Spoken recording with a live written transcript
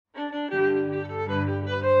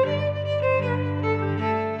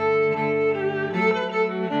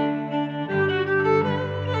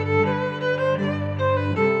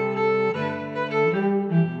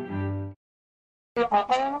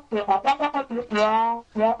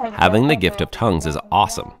Having the gift of tongues is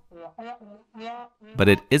awesome, but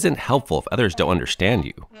it isn't helpful if others don't understand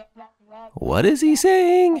you. What is he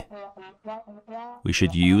saying? We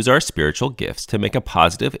should use our spiritual gifts to make a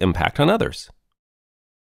positive impact on others.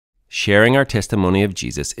 Sharing our testimony of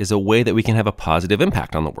Jesus is a way that we can have a positive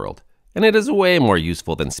impact on the world, and it is way more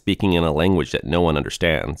useful than speaking in a language that no one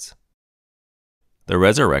understands. The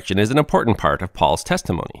resurrection is an important part of Paul's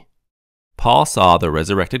testimony. Paul saw the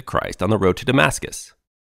resurrected Christ on the road to Damascus.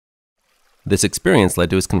 This experience led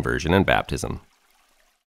to his conversion and baptism.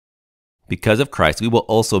 Because of Christ, we will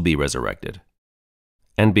also be resurrected.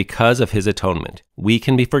 And because of his atonement, we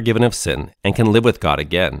can be forgiven of sin and can live with God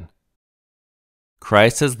again.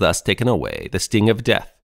 Christ has thus taken away the sting of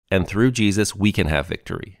death, and through Jesus we can have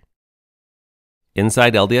victory.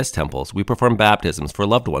 Inside LDS temples, we perform baptisms for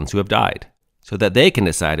loved ones who have died, so that they can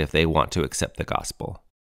decide if they want to accept the gospel.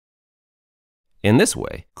 In this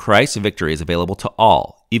way, Christ's victory is available to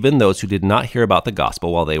all, even those who did not hear about the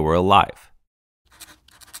gospel while they were alive.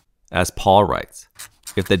 As Paul writes,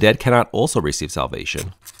 if the dead cannot also receive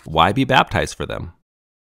salvation, why be baptized for them?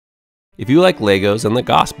 If you like Legos and the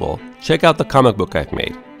gospel, check out the comic book I've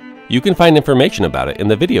made. You can find information about it in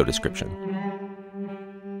the video description.